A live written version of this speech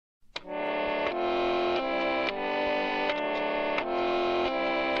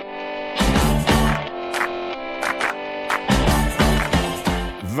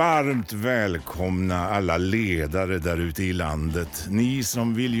Varmt välkomna alla ledare där ute i landet, ni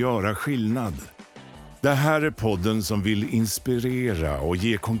som vill göra skillnad. Det här är podden som vill inspirera och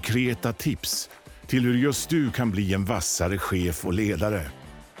ge konkreta tips till hur just du kan bli en vassare chef och ledare.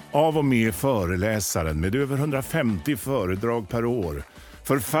 Av och med föreläsaren med över 150 föredrag per år,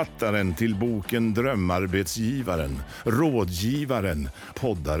 författaren till boken Drömarbetsgivaren, rådgivaren,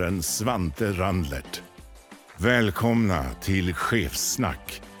 poddaren Svante Randlert. Välkomna till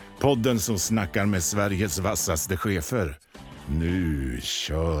Chefssnack, podden som snackar med Sveriges vassaste chefer. Nu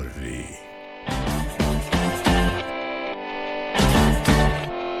kör vi!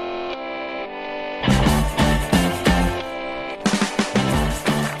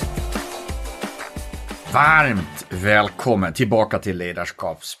 Varmt välkommen tillbaka till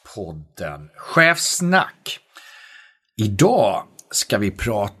Ledarskapspodden Chefssnack. Idag ska vi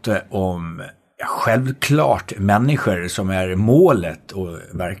prata om självklart människor som är målet och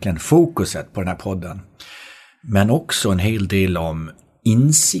verkligen fokuset på den här podden. Men också en hel del om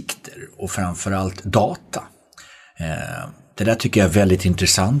insikter och framförallt data. Det där tycker jag är väldigt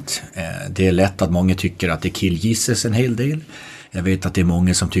intressant. Det är lätt att många tycker att det killgissas en hel del. Jag vet att det är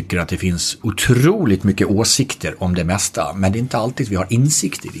många som tycker att det finns otroligt mycket åsikter om det mesta, men det är inte alltid vi har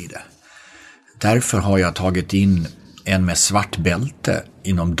insikter i det. Därför har jag tagit in en med svart bälte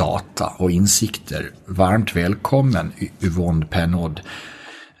inom data och insikter. Varmt välkommen Yvonne Pennold.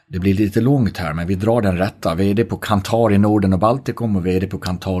 Det blir lite långt här, men vi drar den rätta. VD på Kantar i Norden och Baltikum och VD på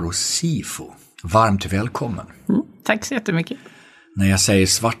Kantar och Sifo. Varmt välkommen. Tack så jättemycket. När jag säger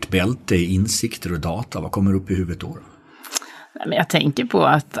svart bälte i insikter och data, vad kommer upp i huvudet då? Jag tänker på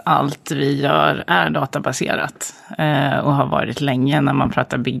att allt vi gör är databaserat och har varit länge. När man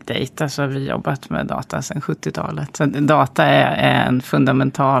pratar big data så har vi jobbat med data sedan 70-talet. Så data är en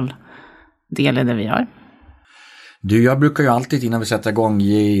fundamental del i det vi gör. Du, jag brukar ju alltid innan vi sätter igång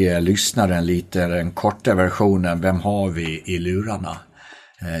ge lyssnaren lite den korta versionen. Vem har vi i lurarna?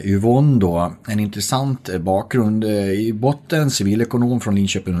 Yvonne då, en intressant bakgrund i botten, civilekonom från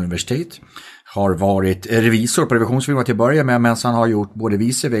Linköping universitet. Har varit revisor på revisionsfirma till att börja med, men han har gjort både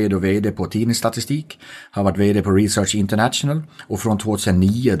vice vd och vd på tidningsstatistik. Har varit vd på Research International och från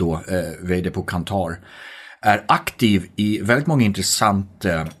 2009 då vd på Kantar. Är aktiv i väldigt många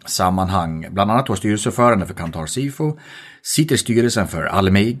intressanta sammanhang, bland annat då styrelseordförande för Kantar Sifo, sitter i styrelsen för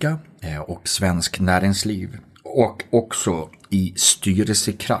Almega och Svensk Näringsliv och också i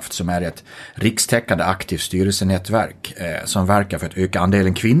Styrelsekraft som är ett rikstäckande aktivt styrelsenätverk som verkar för att öka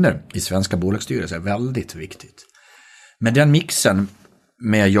andelen kvinnor i svenska bolagsstyrelser är väldigt viktigt. Men den mixen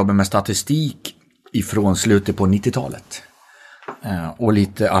med jobben med statistik ifrån slutet på 90-talet och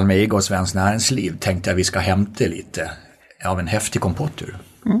lite Almega och Svensk Näringsliv tänkte jag vi ska hämta lite av en häftig kompott ur.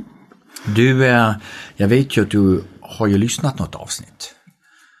 Du, jag vet ju att du har ju lyssnat något avsnitt.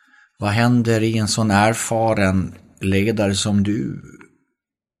 Vad händer i en sån erfaren ledare som du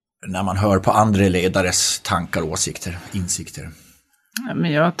när man hör på andra ledares tankar, åsikter, insikter?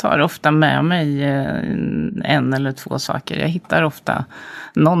 Men jag tar ofta med mig en eller två saker. Jag hittar ofta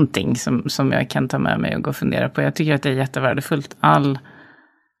någonting som jag kan ta med mig och gå och fundera på. Jag tycker att det är jättevärdefullt. All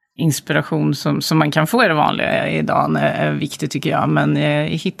inspiration som man kan få i det vanliga idag är viktigt tycker jag. Men jag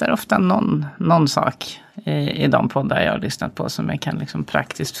hittar ofta någon sak i de poddar jag har lyssnat på som jag kan liksom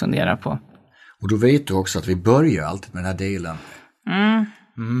praktiskt fundera på. Och då vet du också att vi börjar alltid med den här delen.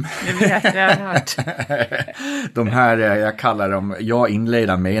 Det vet jag har hört. De här, jag kallar dem, jag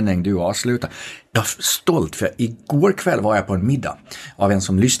inleder en mening, du avslutar. Jag är stolt för igår kväll var jag på en middag av en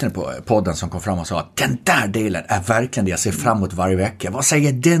som lyssnade på podden som kom fram och sa att den där delen är verkligen det jag ser fram emot varje vecka. Vad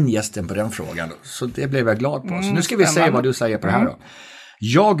säger den gästen på den frågan? Så det blev jag glad på. Så nu ska vi se vad du säger på det här då.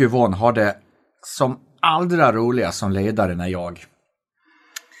 Jag, Yvonne, har det som allra roligast som ledare när jag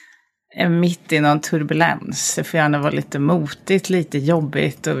är mitt i någon turbulens. Det får gärna vara lite motigt, lite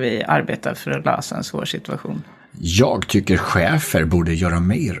jobbigt och vi arbetar för att lösa en svår situation. Jag tycker chefer borde göra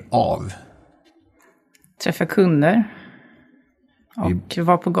mer av. Träffa kunder och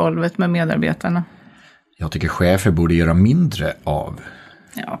vara på golvet med medarbetarna. Jag tycker chefer borde göra mindre av.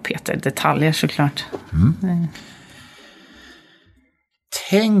 Ja, Peter, detaljer såklart.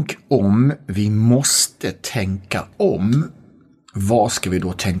 Tänk om vi måste tänka om. Vad ska vi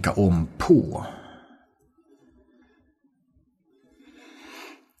då tänka om på?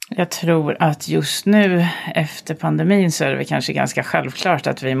 Jag tror att just nu efter pandemin så är det kanske ganska självklart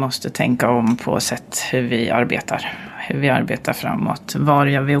att vi måste tänka om på sätt hur vi arbetar. Hur vi arbetar framåt. Var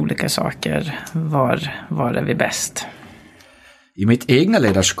gör vi olika saker? Var är vi bäst? I mitt egna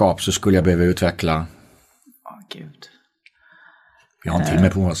ledarskap så skulle jag behöva utveckla... Gud. Vi har en timme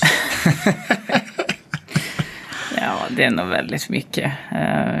på oss. Ja, det är nog väldigt mycket.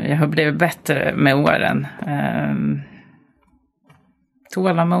 Jag har blivit bättre med åren.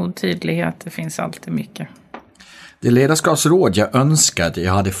 Tålamod, tydlighet, det finns alltid mycket. Det ledarskapsråd jag önskade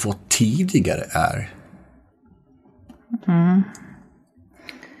jag hade fått tidigare är?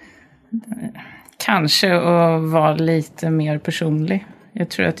 Kanske att vara lite mer personlig. Jag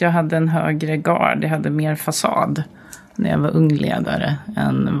tror att jag hade en högre gard, jag hade mer fasad när jag var ung ledare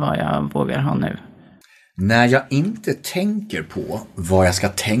än vad jag vågar ha nu. När jag inte tänker på vad jag ska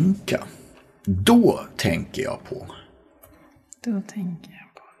tänka, då tänker jag på.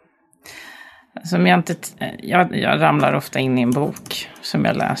 Som jag ramlar ofta in i en bok som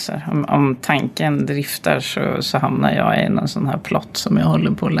jag läser. Om tanken driftar så hamnar jag i någon sån här plott som jag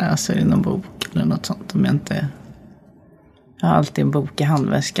håller på att läsa i någon bok eller något sånt. Jag har alltid en bok i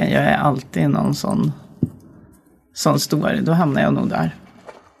handväskan. Jag är alltid någon sån story. Då hamnar jag nog där.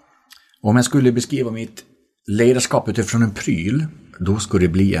 Om jag skulle beskriva mitt ledarskap utifrån en pryl, då skulle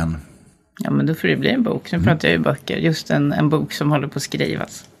det bli en... Ja, men då får det bli en bok. Nu pratar jag ju böcker. Just en bok som håller på att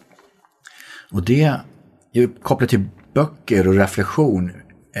skrivas. Och det är kopplat till böcker och reflektion.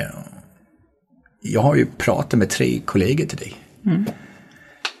 Jag har ju pratat med 3 kollegor till dig.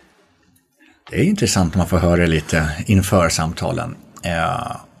 Det är intressant när man får höra lite inför samtalen.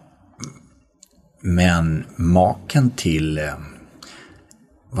 Men maken till,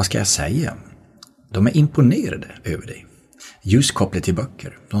 vad ska jag säga? De är imponerade över dig. Just kopplat till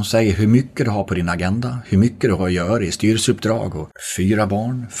böcker. De säger hur mycket du har på din agenda, hur mycket du har att göra i styrelseuppdrag och 4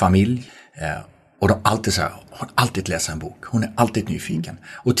 barn, familj. Och de alltid säger, hon har alltid läst en bok, hon är alltid nyfiken.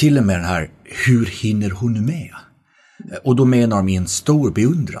 Och till och med den här, hur hinner hon med? Och då menar de i en stor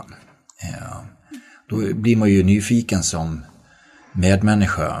beundran. Då blir man ju nyfiken som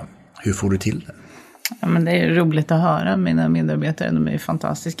medmänniska. Hur får du till det? Ja, men det är ju roligt att höra. Mina medarbetare, de är ju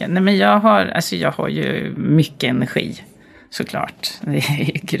fantastiska. Nej, men jag har ju mycket energi, såklart. Det är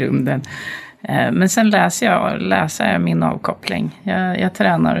ju grunden. Men sen läser jag min avkoppling. Jag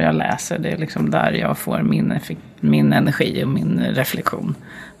tränar och jag läser. Det är liksom där jag får min energi och min reflektion.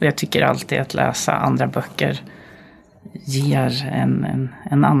 Och jag tycker alltid att läsa andra böcker ger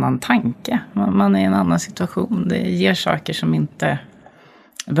en annan tanke. Man är i en annan situation. Det ger saker som inte...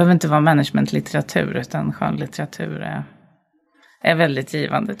 Det behöver inte vara managementlitteratur, utan skönlitteratur är väldigt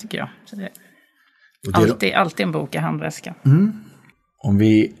givande, tycker jag. Så det är alltid en bok i handväskan. Om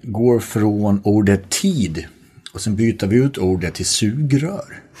vi går från ordet tid och sen byter vi ut ordet till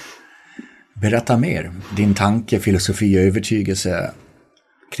sugrör. Berätta mer. Din tanke, filosofi och övertygelse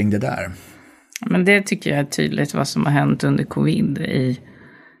kring det där. Men det tycker jag är tydligt vad som har hänt under covid i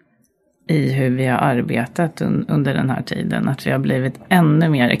hur vi har arbetat under den här tiden. Att vi har blivit ännu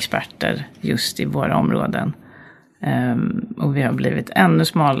mer experter just i våra områden. Och vi har blivit ännu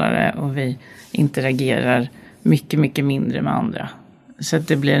smalare och vi interagerar mycket, mycket mindre med andra. Så att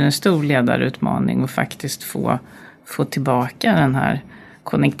det blir en stor ledarutmaning att faktiskt få tillbaka den här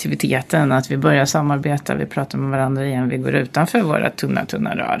konnektiviteten. Att vi börjar samarbeta, vi pratar med varandra igen, vi går utanför våra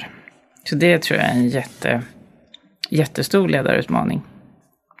tunna rör. Så det tror jag är en jättestor ledarutmaning.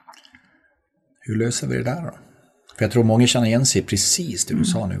 Hur löser vi det där då? För jag tror många känner igen sig precis det du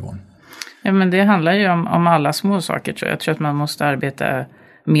sa nu. Ja, men det handlar ju om alla små saker, tror jag. Jag tror att man måste arbeta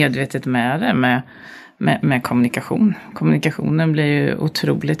medvetet med det, med kommunikation. Kommunikationen blir ju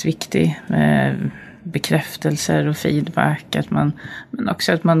otroligt viktig. Bekräftelser och feedback. Men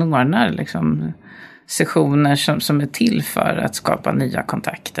också att man ordnar liksom sessioner som är till för att skapa nya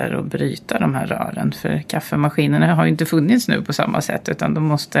kontakter och bryta de här rören. För kaffemaskinerna har ju inte funnits nu på samma sätt, utan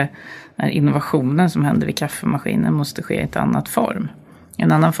den här innovationen som händer vid kaffemaskinen måste ske i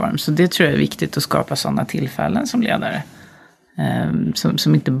en annan form. Så det tror jag är viktigt, att skapa sådana tillfällen som ledare.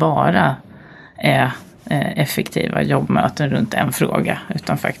 Som inte bara är effektiva jobbmöten runt en fråga,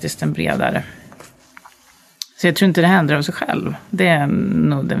 utan faktiskt en bredare. Så jag tror inte det händer av sig själv. Det är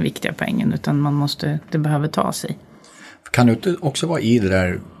nog den viktiga poängen, utan det behöver ta sig. Kan det inte också vara i det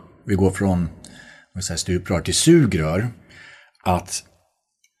där vi går från stuprör till sugrör, att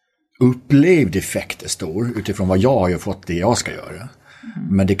upplevd effekt är stor utifrån vad jag har fått det jag ska göra.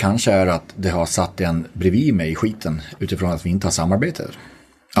 Men det kanske är att det har satt en bredvid mig i skiten utifrån att vi inte har samarbetat.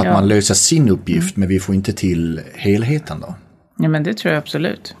 Att man löser sin uppgift, men vi får inte till helheten då. Ja, men det tror jag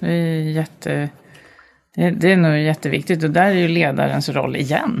absolut. Det är nog jätteviktigt, och där är ju ledarens roll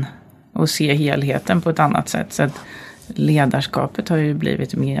igen att se helheten på ett annat sätt. Så att ledarskapet har ju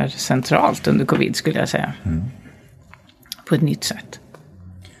blivit mer centralt under covid, skulle jag säga. På ett nytt sätt.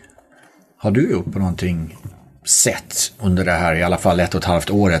 Har du gjort på någonting sett under det här, i alla fall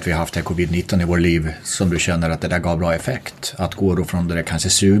 1,5 året vi har haft covid-19 i vår liv, som du känner att det där gav bra effekt? Att gå då från det där kanske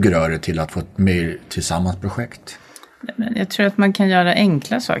sugröret till att få ett mer tillsammansprojekt? Jag tror att man kan göra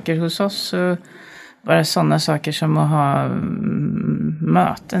enkla saker. Hos oss så bara sådana saker som att ha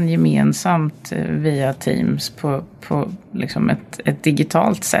möten gemensamt via Teams på liksom ett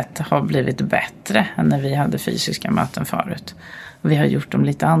digitalt sätt har blivit bättre än när vi hade fysiska möten förut. Vi har gjort dem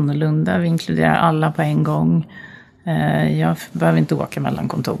lite annorlunda. Vi inkluderar alla på en gång. Jag behöver inte åka mellan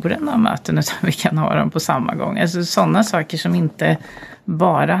kontoren av möten, utan vi kan ha dem på samma gång. Alltså sådana saker som inte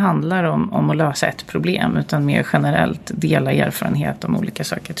bara handlar om att lösa ett problem, utan mer generellt dela erfarenhet om olika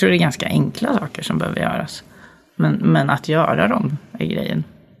saker. Jag tror det är ganska enkla saker som behöver göras. Men att göra dem är grejen.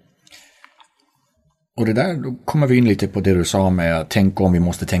 Och det där, då kommer vi in lite på det du sa med tänk om, vi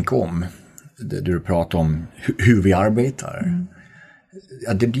måste tänka om. Det du pratar om hur vi arbetar.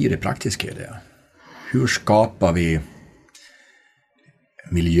 Ja, det blir det praktiska i det. Hur skapar vi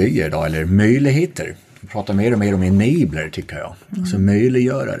miljöer då, eller möjligheter? Vi pratar mer och mer om enabler, tycker jag. Alltså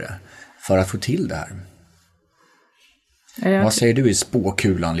möjliggörare för att få till det här. Vad säger du i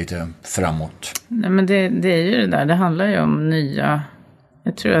spåkulan lite framåt? Nej, men det är ju det där. Det handlar ju om nya...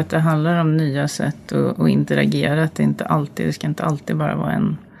 Jag tror att det handlar om nya sätt att interagera. Att det ska inte alltid bara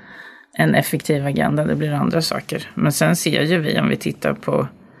vara en effektiv agenda. Det blir andra saker. Men sen ser ju vi, om vi tittar på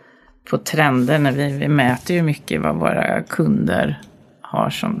trender, när vi mäter ju mycket vad våra kunder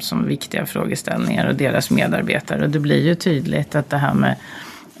har som viktiga frågeställningar och deras medarbetare. Och det blir ju tydligt att det här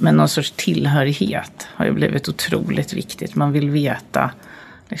med någon sorts tillhörighet har ju blivit otroligt viktigt. Man vill veta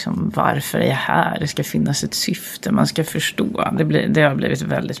liksom, varför är jag här? Det ska finnas ett syfte, man ska förstå. Det har blivit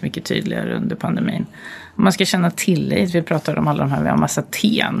väldigt mycket tydligare under pandemin. Man ska känna tillit. Vi pratar om alla de här, vi har en massa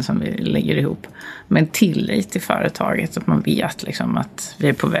ten som vi lägger ihop. Men tillit till företaget, att man vet liksom, att vi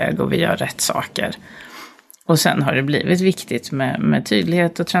är på väg och vi gör rätt saker. Och sen har det blivit viktigt med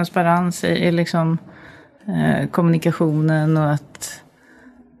tydlighet och transparens i liksom, kommunikationen, och att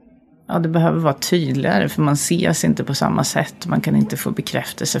det behöver vara tydligare, för man ses inte på samma sätt. Man kan inte få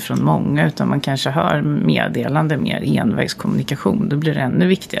bekräftelse från många, utan man kanske hör meddelande, mer envägskommunikation. Då blir det ännu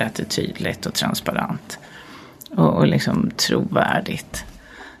viktigare att det är tydligt och transparent och liksom trovärdigt.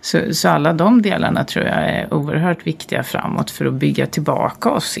 Så alla de delarna tror jag är oerhört viktiga framåt för att bygga tillbaka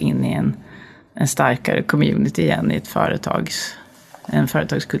oss in i en starkare community igen i en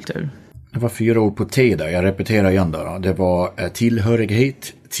företagskultur. Det var 4 ord på T där, jag repeterar igen då. Det var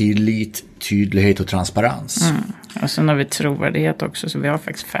tillhörighet, tillit, tydlighet och transparens. Och sen har vi trovärdighet också, så vi har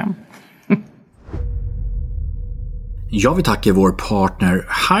faktiskt 5. Jag vill tacka vår partner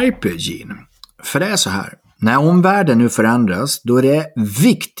Hypergene. För det är så här, när omvärlden nu förändras, då är det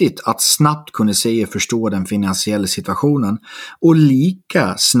viktigt att snabbt kunna se och förstå den finansiella situationen och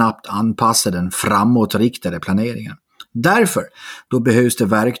lika snabbt anpassa den framåtriktade planeringen. Därför då behövs det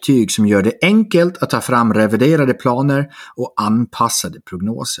verktyg som gör det enkelt att ta fram reviderade planer och anpassade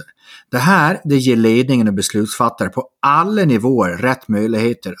prognoser. Det här ger ledningen och beslutsfattare på alla nivåer rätt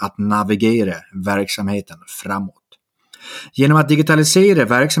möjligheter att navigera verksamheten framåt. Genom att digitalisera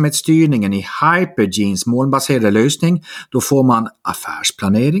verksamhetsstyrningen i Hypergenes molnbaserade lösning, då får man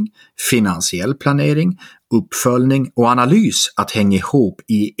affärsplanering, finansiell planering, uppföljning och analys att hänga ihop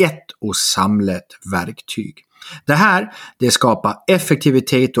i ett och samlat verktyg. Det skapar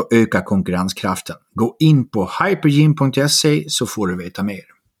effektivitet och ökar konkurrenskraften. Gå in på hypergene.se så får du veta mer.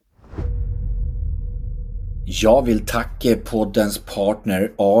 Jag vill tacka poddens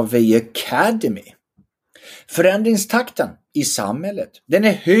partner AV Academy. Förändringstakten i samhället, den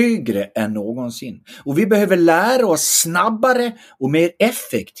är högre än någonsin. Och vi behöver lära oss snabbare och mer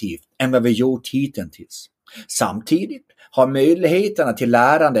effektivt än vad vi gjort hittills. Samtidigt har möjligheterna till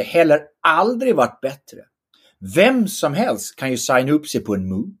lärande heller aldrig varit bättre. Vem som helst kan ju signa upp sig på en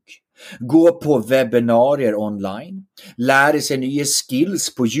MOOC, gå på webbinarier online, lära sig nya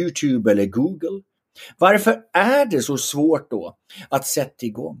skills på YouTube eller Google. Varför är det så svårt då att sätta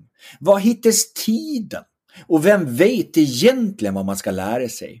igång? Var hittas tiden? Och vem vet egentligen vad man ska lära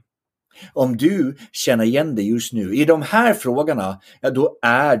sig? Om du känner igen dig just nu i de här frågorna, ja då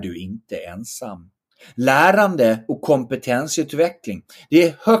är du inte ensam. Lärande och kompetensutveckling, det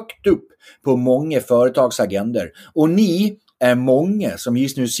är högt upp på många företagsagender och ni är många som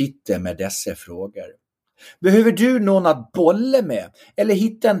just nu sitter med dessa frågor. Behöver du någon att bolla med eller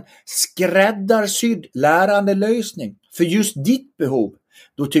hitta en skräddarsydd lärandelösning för just ditt behov?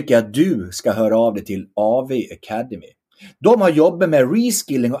 Då tycker jag att du ska höra av dig till AV Academy. De har jobbat med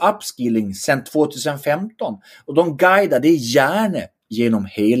reskilling och upskilling sedan 2015 och de guidar dig gärna genom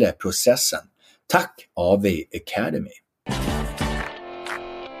hela processen. Tack AV Academy.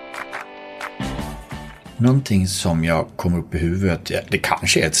 Någonting som jag kommer upp i huvudet, det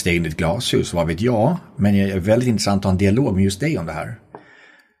kanske är ett steg i ett glashus, vad vet jag, men det är väldigt intressant att ha en dialog med just dig om det här.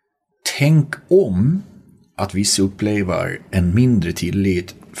 Tänk om att vissa upplever en mindre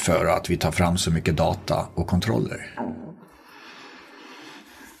tillit för att vi tar fram så mycket data och kontroller?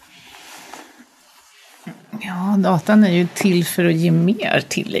 Ja, datan är ju till för att ge mer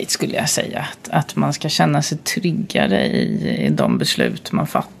tillit skulle jag säga. Att man ska känna sig tryggare i de beslut man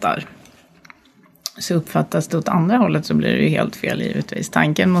fattar. Så uppfattas det åt andra hållet så blir det ju helt fel givetvis.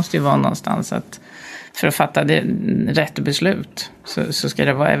 Tanken måste ju vara någonstans att för att fatta det rätt beslut så ska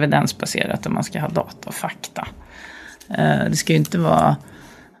det vara evidensbaserat och man ska ha data och fakta. Det ska ju inte vara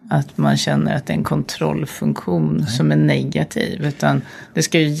att man känner att det är en kontrollfunktion som är negativ, utan det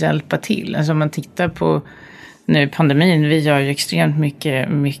ska ju hjälpa till. Alltså om man tittar på nu pandemin, vi gör ju extremt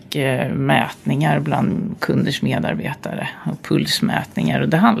mycket mätningar bland kunders medarbetare och pulsmätningar, och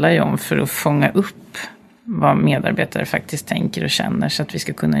det handlar ju om för att fånga upp vad medarbetare faktiskt tänker och känner så att vi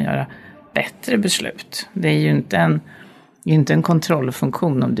ska kunna göra bättre beslut. Det är ju inte en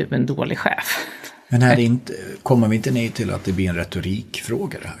kontrollfunktion om du är en dålig chef. Men här kommer vi inte ner till att det blir en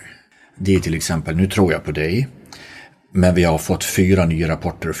retorikfråga det här? Det är till exempel, nu tror jag på dig, men vi har fått 4 nya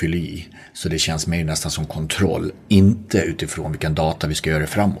rapporter att fylla i, så det känns mer nästan som kontroll, inte utifrån vilken data vi ska göra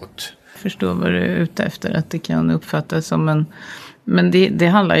framåt. Jag förstår vad du är ute efter, att det kan uppfattas som en... Men det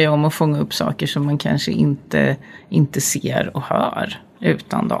handlar ju om att fånga upp saker som man kanske inte ser och hör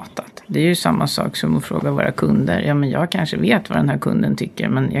utan datat. Det är ju samma sak som att fråga våra kunder. Ja, men jag kanske vet vad den här kunden tycker,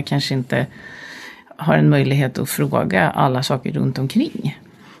 men jag kanske inte har en möjlighet att fråga alla saker runt omkring.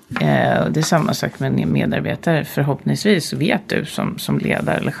 Det är samma sak med en medarbetare. Förhoppningsvis vet du som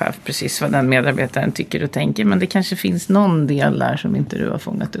ledare eller chef precis vad den medarbetaren tycker och tänker, men det kanske finns någon del där som inte du har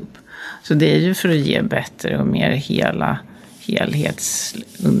fångat upp. Så det är ju för att ge bättre och mer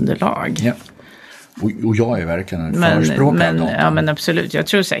helhetsunderlag. Ja. Och jag är verkligen en förespråkare av data. Ja, men absolut. Jag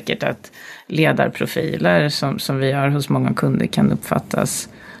tror säkert att ledarprofiler som vi har hos många kunder kan uppfattas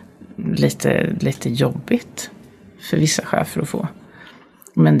lite jobbigt för vissa chefer att få.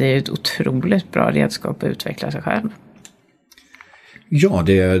 Men det är ett otroligt bra redskap att utveckla sig själv. Ja,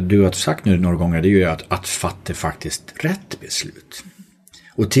 det du har sagt nu några gånger, det är ju att fatta faktiskt rätt beslut.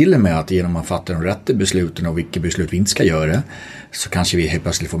 Och till och med att genom att fatta de rätta besluten och vilka beslut vi inte ska göra, så kanske vi helt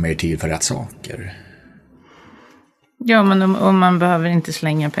plötsligt får mer tid för rätt saker. Ja, men om man behöver inte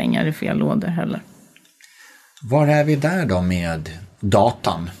slänga pengar i fel lådor heller. Var är vi där då med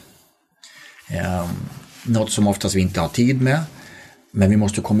datan? Något som oftast vi inte har tid med, men vi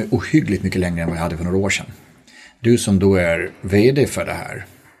måste komma ohyggligt mycket längre än vad vi hade för några år sedan. Du som då är vd för det här,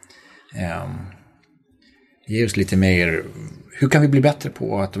 ge oss lite mer, hur kan vi bli bättre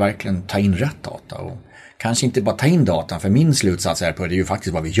på att verkligen ta in rätt data? Och kanske inte bara ta in data, för min slutsats är på det är ju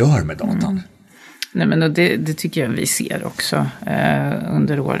faktiskt vad vi gör med datan. Nej, men det tycker jag vi ser också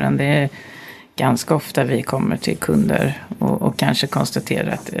under åren. Det är ganska ofta vi kommer till kunder och kanske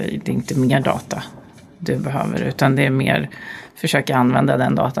konstaterar att det är inte mer data du behöver, utan det är mer försöka använda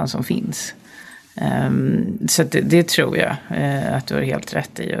den datan som finns. Så det tror jag att du har helt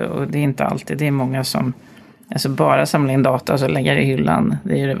rätt i, och det är inte alltid, det är många som alltså bara samla in data och så lägga det i hyllan.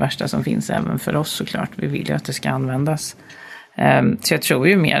 Det är ju det värsta som finns även för oss såklart. Vi vill ju att det ska användas. Så jag tror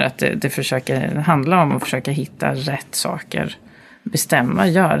ju mer att det försöker handla om att försöka hitta rätt saker. Bestämma,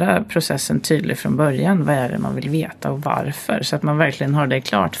 göra processen tydlig från början. Vad är det man vill veta och varför? Så att man verkligen har det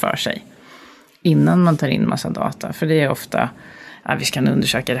klart för sig innan man tar in massa data. För det är ofta, vi ska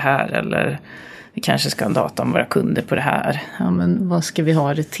undersöka det här, eller vi kanske ska ha data om våra kunder på det här. Ja, men vad ska vi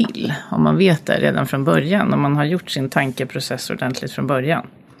ha det till? Om man vet det redan från början, om man har gjort sin tankeprocess ordentligt från början,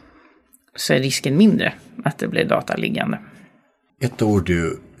 så är risken mindre att det blir data liggande. Ett ord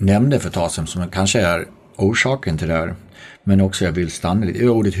du nämnde för ett tag sedan som kanske är orsaken till det här, men också jag vill stanna lite, är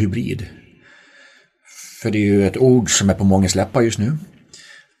ordet hybrid. För det är ju ett ord som är på många läppar just nu.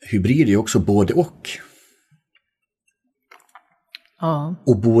 Hybrid är ju också både och. Ja.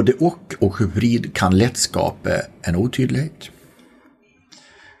 Och både och hybrid kan lätt skapa en otydlighet.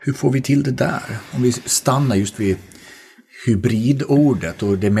 Hur får vi till det där? Om vi stannar just vid hybridordet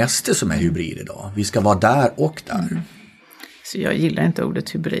och det mesta som är hybrid idag. Vi ska vara där och där. Mm. Så jag gillar inte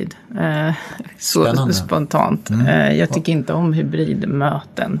ordet hybrid. Så Spännande. Spontant. Jag tycker inte om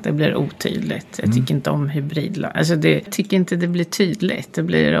hybridmöten. Det blir otydligt. Jag tycker inte om jag tycker inte det blir tydligt. Det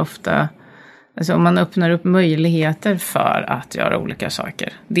blir ofta... Alltså om man öppnar upp möjligheter för att göra olika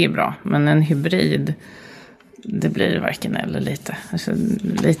saker, det är bra. Men en hybrid, det blir varken eller lite. Alltså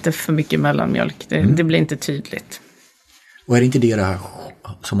lite för mycket mellanmjölk. Det blir inte tydligt. Och är det inte det här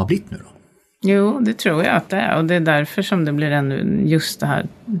som har blivit nu då? Jo, det tror jag att det är. Och det är därför som det blir just det här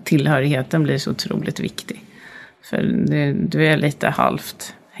tillhörigheten blir så otroligt viktig. För du är lite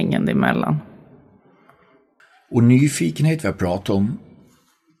halvt hängande emellan. Och nyfikenhet vi har pratat om.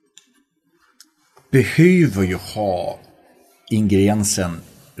 behöver ju ha ingrediensen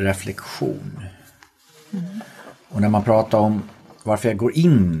reflektion. Och när man pratar om varför jag går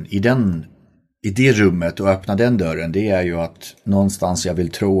in i det rummet och öppnar den dörren, det är ju att någonstans jag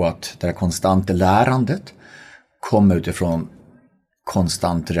vill tro att det här konstanta lärandet kommer utifrån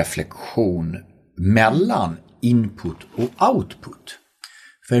konstant reflektion mellan input och output.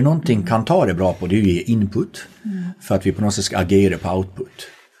 För någonting kan ta det bra på, det är ju input för att vi på något sätt ska agera på output.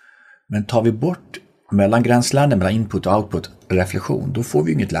 Men tar vi bort mellan gränslandet mellan input och output reflektion, då får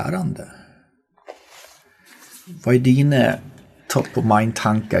vi inget lärande. Vad är dina top of mind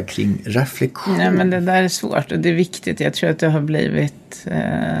tankar kring reflektion? Nej, men det där är svårt och det är viktigt. Jag tror att det har blivit...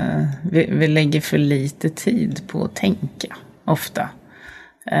 vi lägger för lite tid på att tänka, ofta.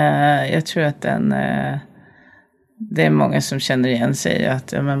 Jag tror att det är många som känner igen sig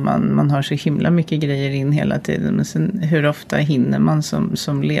att man har så himla mycket grejer in hela tiden. Men sen, hur ofta hinner man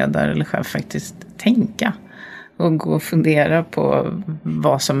som ledare eller chef faktiskt tänka? Och gå och fundera på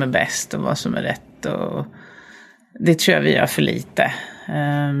vad som är bäst och vad som är rätt. Och det tror jag vi gör för lite.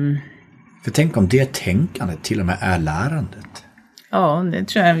 För tänk om det tänkandet till och med är lärandet. Ja, det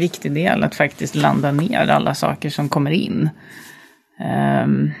tror jag är en viktig del. Att faktiskt landa ner alla saker som kommer in.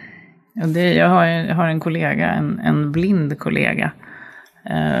 Och jag har en kollega, en blind kollega.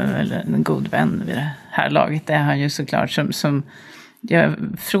 Eller en god vän vid det här laget. Det är han ju såklart som jag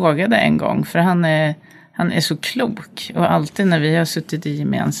frågade en gång. För han är så klok. Och alltid när vi har suttit i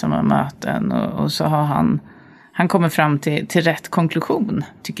gemensamma möten och så har han kommer fram till rätt konklusion,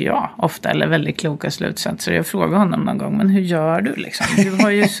 tycker jag, ofta, eller väldigt kloka slutsatser. Jag frågar honom någon gång, men hur gör du liksom?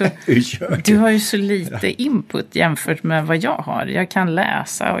 Du har ju så lite input jämfört med vad jag har. Jag kan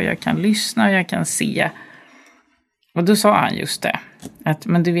läsa och jag kan lyssna och jag kan se. Och då sa han just det, att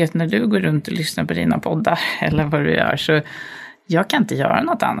men du vet när du går runt och lyssnar på dina poddar eller vad du gör, så jag kan inte göra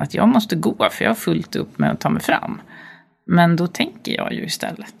något annat. Jag måste gå för jag har fullt upp med att ta mig fram. Men då tänker jag ju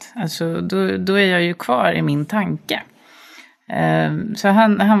istället. Alltså då är jag ju kvar i min tanke. Så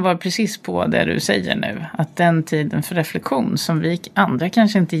han var precis på det du säger nu. Att den tiden för reflektion som vi andra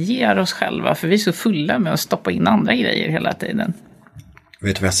kanske inte ger oss själva. För vi är så fulla med att stoppa in andra grejer hela tiden.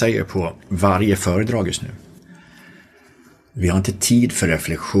 Vet du vad jag säger på varje föredrag just nu? Vi har inte tid för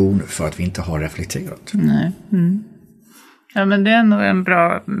reflektion för att vi inte har reflekterat. Nej. Mm. Ja, men det är nog en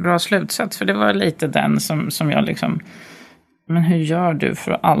bra slutsats. För det var lite den som jag liksom... Men hur gör du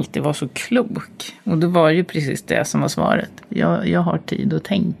för att alltid vara så klok? Och det var ju precis det som var svaret. Jag har tid att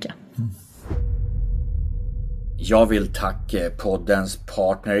tänka. Jag vill tacka poddens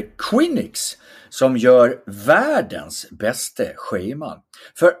partner Quinix som gör världens bästa scheman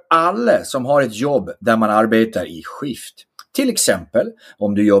för alla som har ett jobb där man arbetar i skift. Till exempel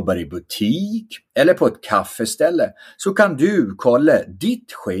om du jobbar i butik eller på ett kaffeställe så kan du kolla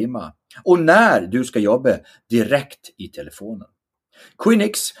ditt schema och när du ska jobba direkt i telefonen.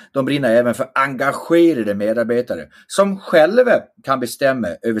 Quinix, de brinner även för engagerade medarbetare som själva kan bestämma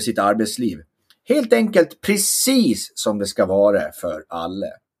över sitt arbetsliv. Helt enkelt precis som det ska vara för alla.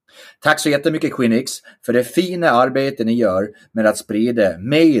 Tack så jättemycket Quinix för det fina arbete ni gör med att sprida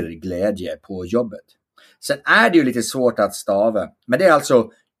mer glädje på jobbet. Sen är det ju lite svårt att stava, men det är alltså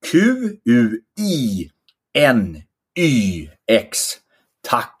QUINYX.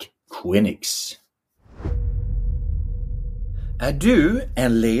 Tack Quinix. Är du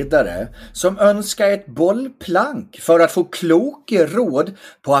en ledare som önskar ett bollplank för att få kloka råd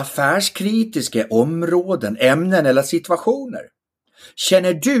på affärskritiska områden, ämnen eller situationer?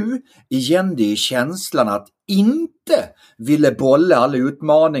 Känner du igen dig i känslan att inte ville bolla alla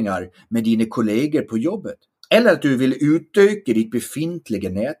utmaningar med dina kollegor på jobbet? Eller att du vill utöka ditt befintliga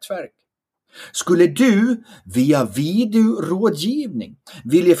nätverk? Skulle du via videorådgivning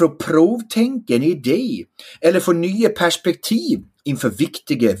vilja få provtänka en idé eller få nya perspektiv inför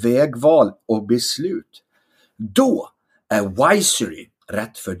viktiga vägval och beslut? Då är Wisery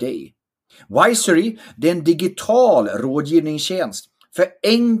rätt för dig. Wisery, det är en digital rådgivningstjänst för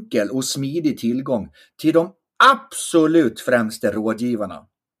enkel och smidig tillgång till de absolut främsta rådgivarna.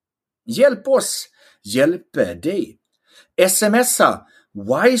 Hjälp oss hjälpa dig. Smsa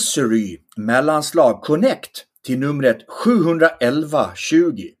Wisery !Connect till numret 711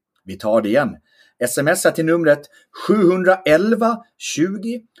 20. Vi tar det igen. Smsa till numret 711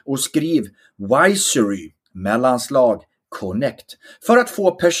 20 och skriv Wisery !Connect för att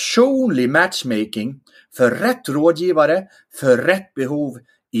få personlig matchmaking för rätt rådgivare för rätt behov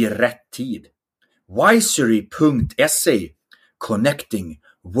i rätt tid. Wisery.se. Connecting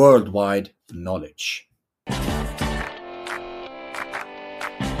worldwide knowledge.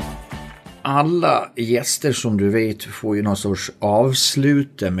 Alla gäster som du vet får ju någon sorts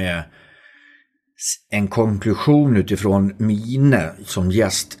avsluta med en konklusion utifrån mina som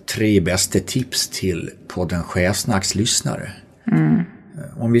gäst 3 bästa tips till podden Chefsnacks lyssnare.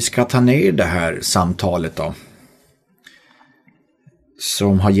 Om vi ska ta ner det här samtalet då,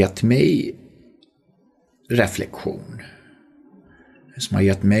 som har gett mig reflektion, som har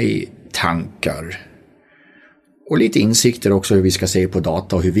gett mig tankar och lite insikter också hur vi ska se på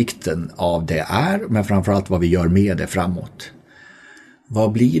data och hur vikten av det är, men framförallt vad vi gör med det framåt.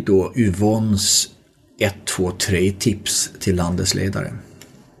 Vad blir då Yvonnes 1, 2, 3 tips till landets ledare?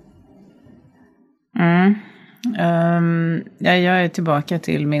 Jag är tillbaka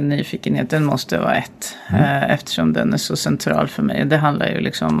till min nyfikenhet. Den måste vara 1. Eftersom den är så central för mig. Det handlar ju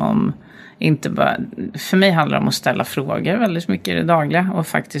liksom om, inte bara, för mig handlar det om att ställa frågor väldigt mycket i det dagliga. Och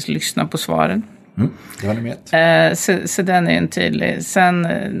faktiskt lyssna på svaren. Det var med. Så den är en tydlig. Sen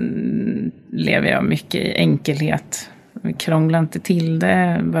lever jag mycket i enkelhet. Vi krånglar inte till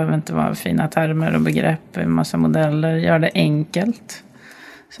det. Behöver inte vara fina termer och begrepp. En massa modeller. Gör det enkelt.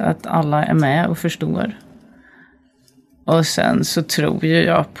 Så att alla är med och förstår. Och sen så tror ju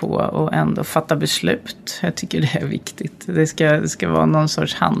jag på att ändå fatta beslut. Jag tycker det är viktigt. Det ska vara någon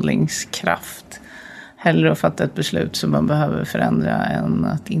sorts handlingskraft. Hellre att fatta ett beslut som man behöver förändra än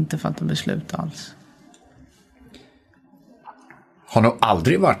att inte fatta beslut alls. Har nog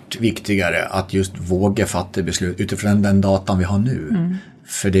aldrig varit viktigare att just våga fatta beslut utifrån den datan vi har nu.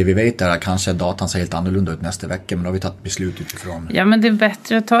 För det vi vet är att kanske datan ser helt annorlunda ut nästa vecka, men då har vi tagit beslut utifrån. Ja, men det är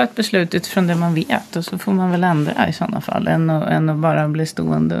bättre att ta ett beslut utifrån det man vet, och så får man väl ändra i sådana fall än att bara bli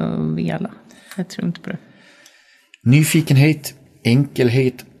stående och vela. Jag tror inte på det. Nyfikenhet,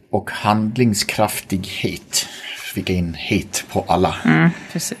 enkelhet och handlingskraftighet. Fick in hit på alla.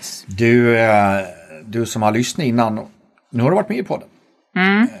 Precis. Du som har lyssnat innan, nu har du varit med på det.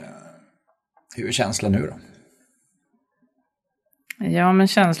 Hur är känslan nu då? Ja, men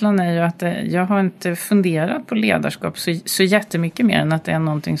känslan är ju att jag har inte funderat på ledarskap så jättemycket mer än att det är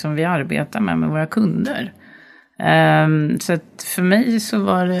någonting som vi arbetar med våra kunder. Så att för mig så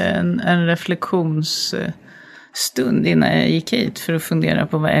var det en reflektionsstund innan jag gick hit för att fundera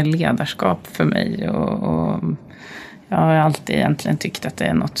på vad är ledarskap för mig. Och jag har alltid egentligen tyckt att det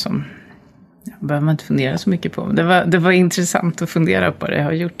är något som behöver man inte fundera så mycket på. Det var intressant att fundera på det. Jag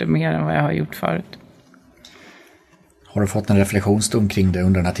har gjort det mer än vad jag har gjort förut. Har du fått en reflektionsstund kring det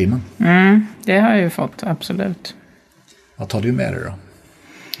under den här timmen? Det har jag ju fått, absolut. Vad tar du med dig då?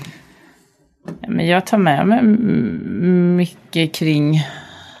 Ja, men jag tar med mig mycket kring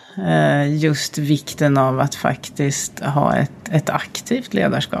just vikten av att faktiskt ha ett aktivt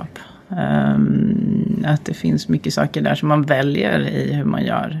ledarskap. Att det finns mycket saker där som man väljer i hur man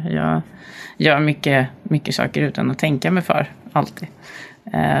gör. Jag gör mycket saker utan att tänka mig för, alltid.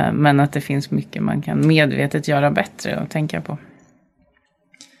 Men att det finns mycket man kan medvetet göra bättre och tänka på.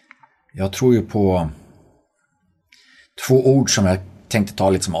 Jag tror ju på 2 ord som jag tänkte ta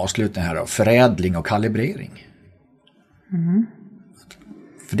lite som avslutning här då. Förädling och kalibrering.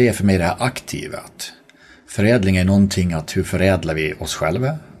 För det är för mig det här aktiva. Förädling är någonting att hur förädlar vi oss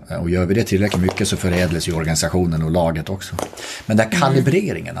själva? Och gör vi det tillräckligt mycket så förädlas ju organisationen och laget också. Men där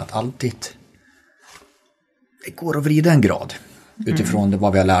kalibreringen, att alltid det går att vrida en grad utifrån det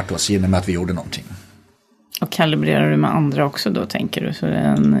vad vi har lärt oss genom att vi gjorde någonting. Och kalibrerar du med andra också då, tänker du? Så det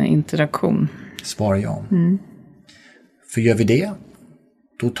är en interaktion. Svar ja. För gör vi det,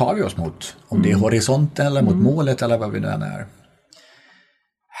 då tar vi oss mot, om det är horisonten eller mot målet eller vad vi nu än är.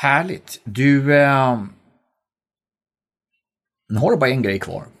 Härligt. Du, nu har du bara en grej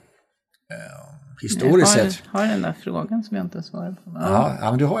kvar. Historiskt sett. Jag har den där frågan som jag inte svarar på. Ja,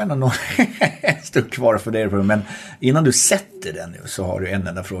 men du har ändå ett styck kvar för det. Men innan du sätter den nu så har du en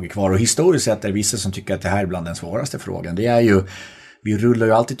enda fråga kvar. Och historiskt sett är det vissa som tycker att det här är bland den svåraste frågan. Det är ju, vi rullar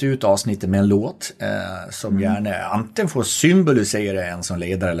ju alltid ut avsnittet med en låt som gärna antingen får symbolisera en som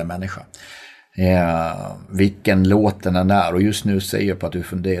ledare eller människa. Vilken låt den är, och just nu säger jag på att du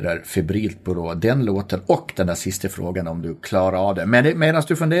funderar febrilt på då den låten och den där sista frågan om du klarar av det. Men medan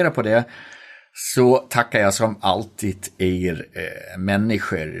du funderar på det så tackar jag som alltid er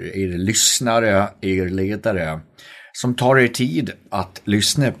människor, er lyssnare, er ledare som tar er tid att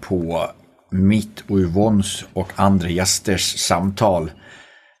lyssna på mitt och Yvonnes och andra gästers samtal.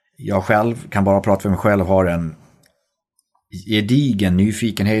 Jag själv kan bara prata för mig själv, har en gedigen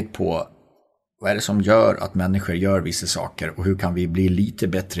nyfikenhet på vad är det som gör att människor gör vissa saker och hur kan vi bli lite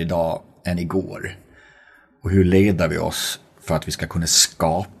bättre idag än igår? Och hur leder vi oss för att vi ska kunna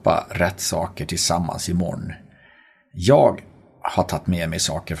skapa rätt saker tillsammans imorgon? Jag har tagit med mig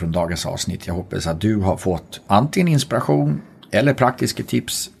saker från dagens avsnitt. Jag hoppas att du har fått antingen inspiration eller praktiska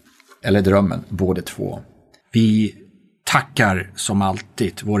tips eller drömmen, båda två. Vi tackar som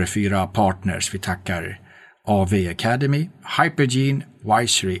alltid våra 4 partners. Vi tackar AV Academy, Hypergene,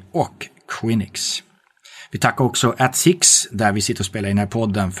 Wisery och Quinix. Vi tackar också @6 där vi sitter och spelar in den här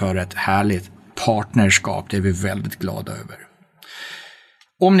podden för ett härligt partnerskap. Det är vi väldigt glada över.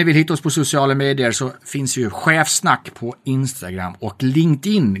 Om ni vill hitta oss på sociala medier så finns ju Chefsnack på Instagram och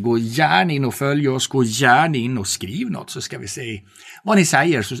LinkedIn. Gå gärna in och följ oss, gå gärna in och skriv något så ska vi se vad ni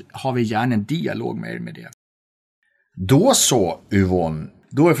säger, så har vi gärna en dialog med er med det. Då så, Yvonne.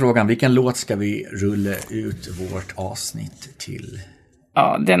 Då är frågan, vilken låt ska vi rulla ut vårt avsnitt till?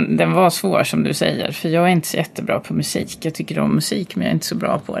 Ja, den var svår som du säger, för jag är inte så jättebra på musik. Jag tycker om musik, men jag är inte så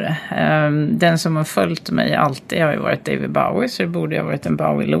bra på det. Den som har följt mig alltid har ju varit David Bowie, så det borde ha varit en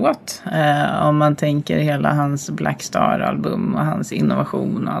Bowie-låt. Om man tänker hela hans Black Star-album och hans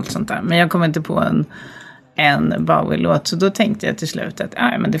innovation och allt sånt där. Men jag kom inte på en Bowie-låt, så då tänkte jag till slut att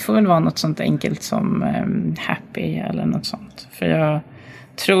men det får väl vara något sånt enkelt som Happy eller något sånt. För jag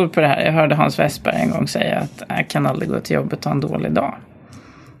tror på det här. Jag hörde Hans Westberg en gång säga att jag kan aldrig gå till jobbet och ha en dålig dag.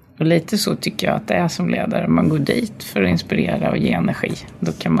 Och lite så tycker jag att det är som ledare. Man går dit för att inspirera och ge energi.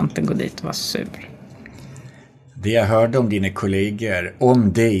 Då kan man inte gå dit och vara sur. Det jag hörde om dina kollegor,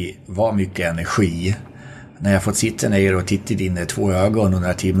 om dig, var mycket energi. När jag fått sitta ner och titta i dina 2 ögon under den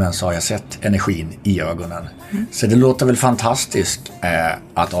här timmen så har jag sett energin i ögonen. Så det låter väl fantastiskt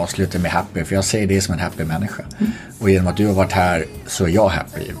att avsluta med happy, för jag ser det som en happy människa. Och genom att du har varit här så är jag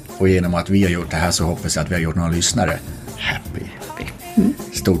happy. Och genom att vi har gjort det här så hoppas jag att vi har gjort några lyssnare happy.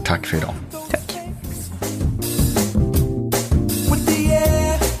 Stort tack för idag. Tack.